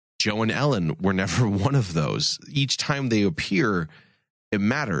 Joe and Ellen were never one of those. Each time they appear, it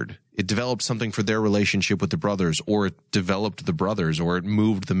mattered. It developed something for their relationship with the brothers, or it developed the brothers, or it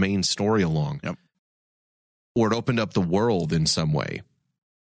moved the main story along. Yep. Or it opened up the world in some way.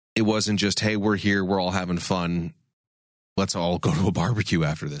 It wasn't just, hey, we're here, we're all having fun, let's all go to a barbecue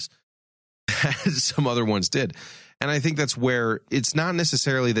after this. As some other ones did. And I think that's where it's not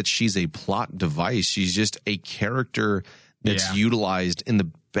necessarily that she's a plot device. She's just a character that's utilized in the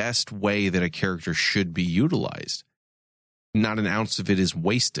best way that a character should be utilized. Not an ounce of it is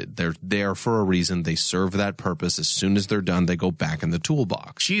wasted. They're there for a reason. They serve that purpose. As soon as they're done, they go back in the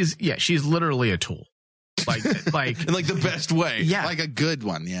toolbox. She's literally a tool. Like in like the best way. Yeah. Like a good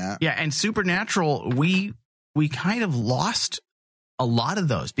one, yeah. Yeah, and Supernatural, we kind of lost a lot of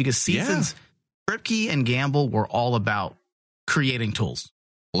those because seasons Kripke and Gamble were all about creating tools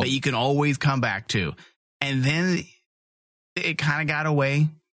that you can always come back to. And then it kind of got away.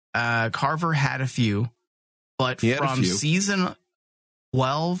 Carver had a few, but from season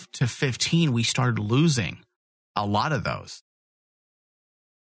 12 to 15, we started losing a lot of those.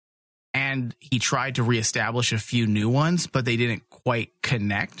 And he tried to reestablish a few new ones, but they didn't quite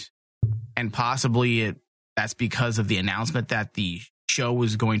connect. And possibly that's because of the announcement that the show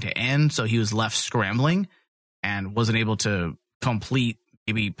was going to end. So he was left scrambling and wasn't able to complete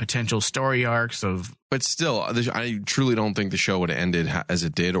maybe potential story arcs of. But still, I truly don't think the show would have ended as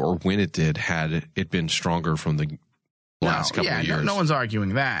it did or when it did had it been stronger from the last couple of years. No one's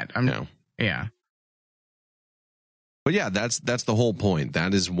arguing that. Yeah. But yeah, that's the whole point.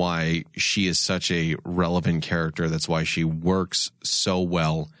 That is why she is such a relevant character. That's why she works so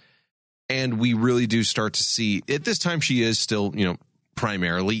well. And we really do start to see at this time she is still,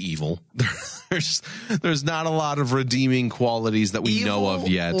 primarily evil. There's not a lot of redeeming qualities that we know of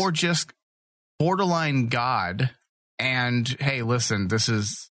yet. Or just borderline God. And hey, listen, this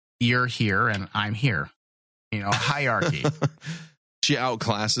is you're here and I'm here. Hierarchy. She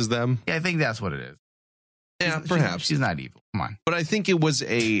outclasses them. Yeah, I think that's what it is. Yeah, perhaps. She's not evil. Come on. But I think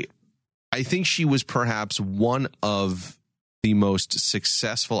I think she was perhaps one of the most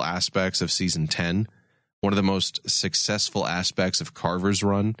successful aspects of season 10. One of the most successful aspects of Carver's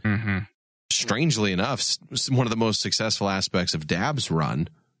run. Mm-hmm. Strangely enough, one of the most successful aspects of Dab's run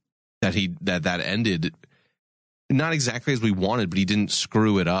that ended not exactly as we wanted, but he didn't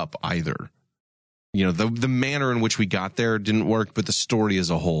screw it up either. The manner in which we got there didn't work, but the story as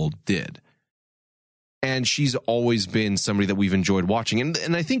a whole did. And she's always been somebody that we've enjoyed watching.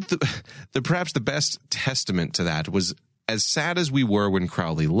 And I think the perhaps the best testament to that was, as sad as we were when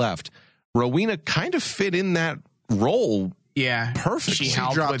Crowley left, Rowena kind of fit in that role. Yeah, perfectly. She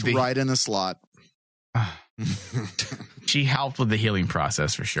dropped right in the slot. She helped with the healing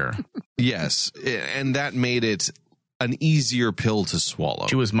process for sure. Yes, and that made it an easier pill to swallow.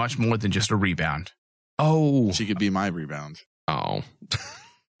 She was much more than just a rebound. Oh, she could be my rebound. Oh,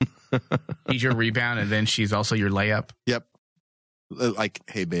 she's your rebound, and then she's also your layup. Yep. Like,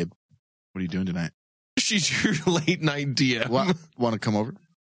 hey, babe, what are you doing tonight? She's your late night DM. Want to come over?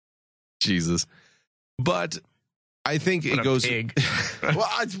 Jesus, but I think it goes. What?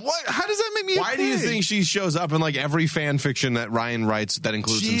 How does that make me? Why do you think she shows up in like every fan fiction that Ryan writes that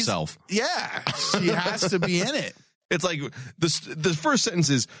includes himself? Yeah, she has to be in it. It's like the first sentence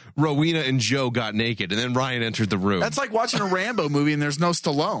is Rowena and Joe got naked, and then Ryan entered the room. That's like watching a Rambo movie and there's no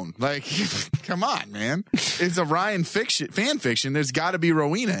Stallone. Like, come on, man! It's a Ryan fan fiction. There's got to be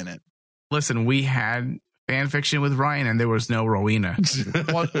Rowena in it. Listen, we had fan fiction with Ryan, and there was no Rowena.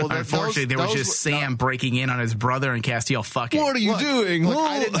 Unfortunately, there was just Sam breaking in on his brother and Castiel fucking. What are you doing? Look,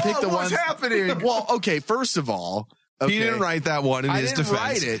 I didn't pick the one. What's happening? Well, okay, first of all, he didn't write that one in his defense.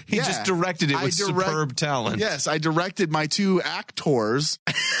 Write it. He just directed it with superb talent. Yes, I directed my two actors,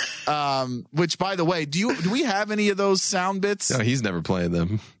 which, by the way, do we have any of those sound bits? No, he's never played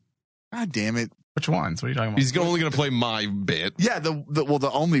them. God damn it. Which ones? What are you talking about? He's only going to play my bit. Yeah, the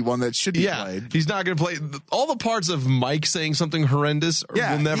only one that should be played. He's not going to play all the parts of Mike saying something horrendous.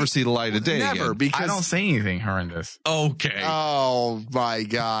 We'll never see the light of day. Never, again. because I don't say anything horrendous. Okay. Oh my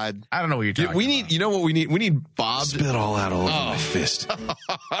God. I don't know what you're talking about. You know what we need? We need Bob. Spit all out all over my fist.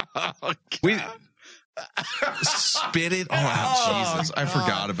 We spit it all out. Jesus, I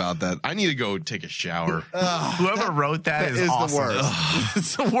forgot about that. I need to go take a shower. Whoever wrote that is awesome. the worst.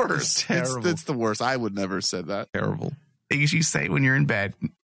 It's the worst. It's terrible. It's the worst. I would never have said that. Terrible. Things you say when you're in bed.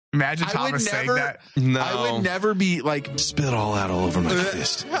 Imagine Thomas saying that. No. I would never be like, spit all out all over my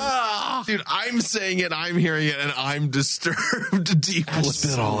fist. Dude, I'm saying it, I'm hearing it, and I'm disturbed deeply.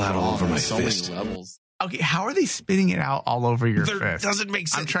 Spit all out all over my So fist. many levels. Okay, how are they spitting it out all over your fist? Doesn't make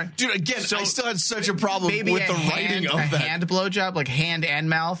sense. Dude, again, So I still had such a problem with the writing of that. Hand blowjob, like hand and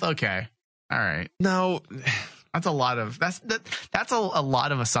mouth. Okay, all right. No, that's a lot of that's a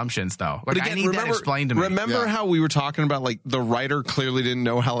lot of assumptions though. Like, but again, I need that explained to me. Remember how we were talking about like the writer clearly didn't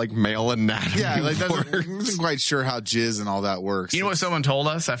know how like male anatomy wasn't quite sure how jizz and all that works. You know what someone told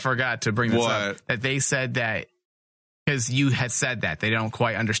us? I forgot to bring this up. That they said that. Because you had said that they don't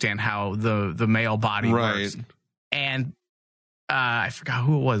quite understand how the male body works, and I forgot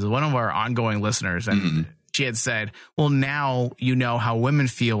who it was. One of our ongoing listeners, and she had said, "Well, now you know how women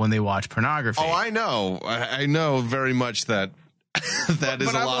feel when they watch pornography." Oh, I know. I know very much that that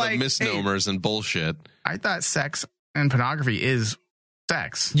is a lot of misnomers and bullshit. I thought sex and pornography is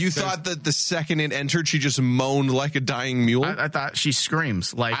sex. You thought that the second it entered, she just moaned like a dying mule? I thought she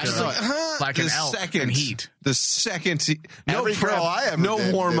screams like an elf in heat. The second, no Every prep, girl I ever no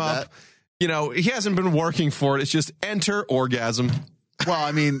did warm did up. that. You know, he hasn't been working for it. It's just enter orgasm. Well,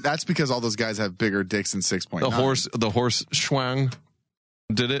 I mean, that's because all those guys have bigger dicks than 6.9. The horse schwang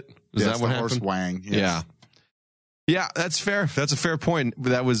did it. Is that what happened? Horse wang. Yes. Yeah, that's fair. That's a fair point.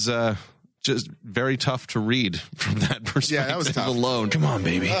 That was just very tough to read from that perspective. Yeah, that was tough. Alone. Come on,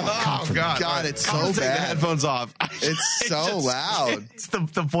 baby. Oh, God, it's so Take the bad. headphones off. It's so loud.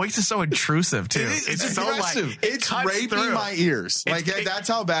 The voice is so intrusive too. It's so aggressive. It's raping my ears. Like, that's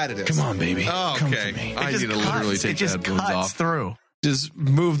how bad it is. Come on, baby. Oh, Come okay. for me. I need to literally take the headphones off. Through. Just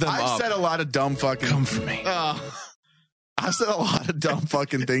move them I've up. said a lot of dumb fucking... Come for me. I've said a lot of dumb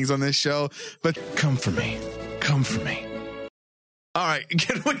fucking things on this show, but... Come for me. Come for me. All right,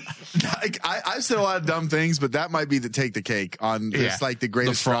 can we? I've said a lot of dumb things, but that might be the cake on just like the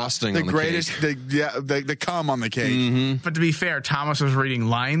greatest frosting, the on the greatest, cake. the cum on the cake. But to be fair, Thomas was reading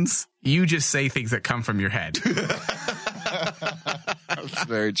lines. You just say things that come from your head. That's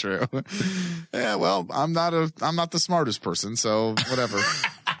very true. Yeah, well, I'm not the smartest person, so whatever.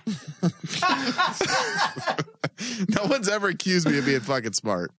 No one's ever accused me of being fucking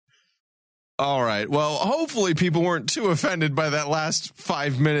smart. All right. Well, hopefully people weren't too offended by that last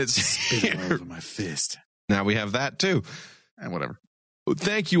 5 minutes. Spit all over my fist. Now we have that too. And whatever.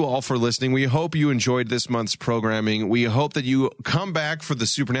 Thank you all for listening. We hope you enjoyed this month's programming. We hope that you come back for the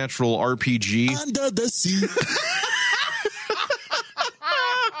Supernatural RPG. Under the sea.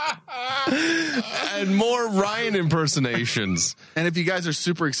 And more Ryan impersonations. And if you guys are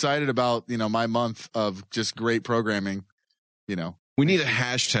super excited about, my month of just great programming, we need a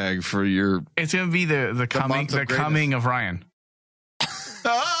hashtag for your. It's going to be the coming of Ryan.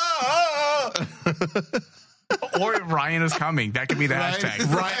 Or Ryan is coming. That could be the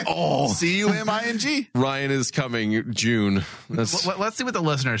hashtag. Ryan. Oh, CUMING. Ryan is coming June. Let's see what the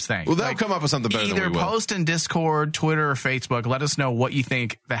listeners think. Well, they'll come up with something better than we will. Either post in Discord, Twitter, or Facebook. Let us know what you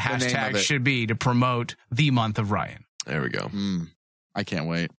think the hashtag should be to promote the month of Ryan. There we go. I can't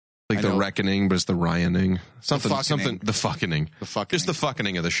wait. Like the reckoning, but it's the Ryaning. The fuckening. The fucking. Just the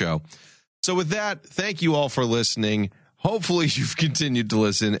fucking of the show. So with that, thank you all for listening. Hopefully you've continued to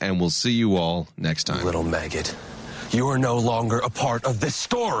listen, and we'll see you all next time. Little maggot, you are no longer a part of this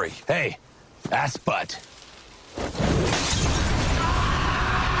story. Hey, ass butt.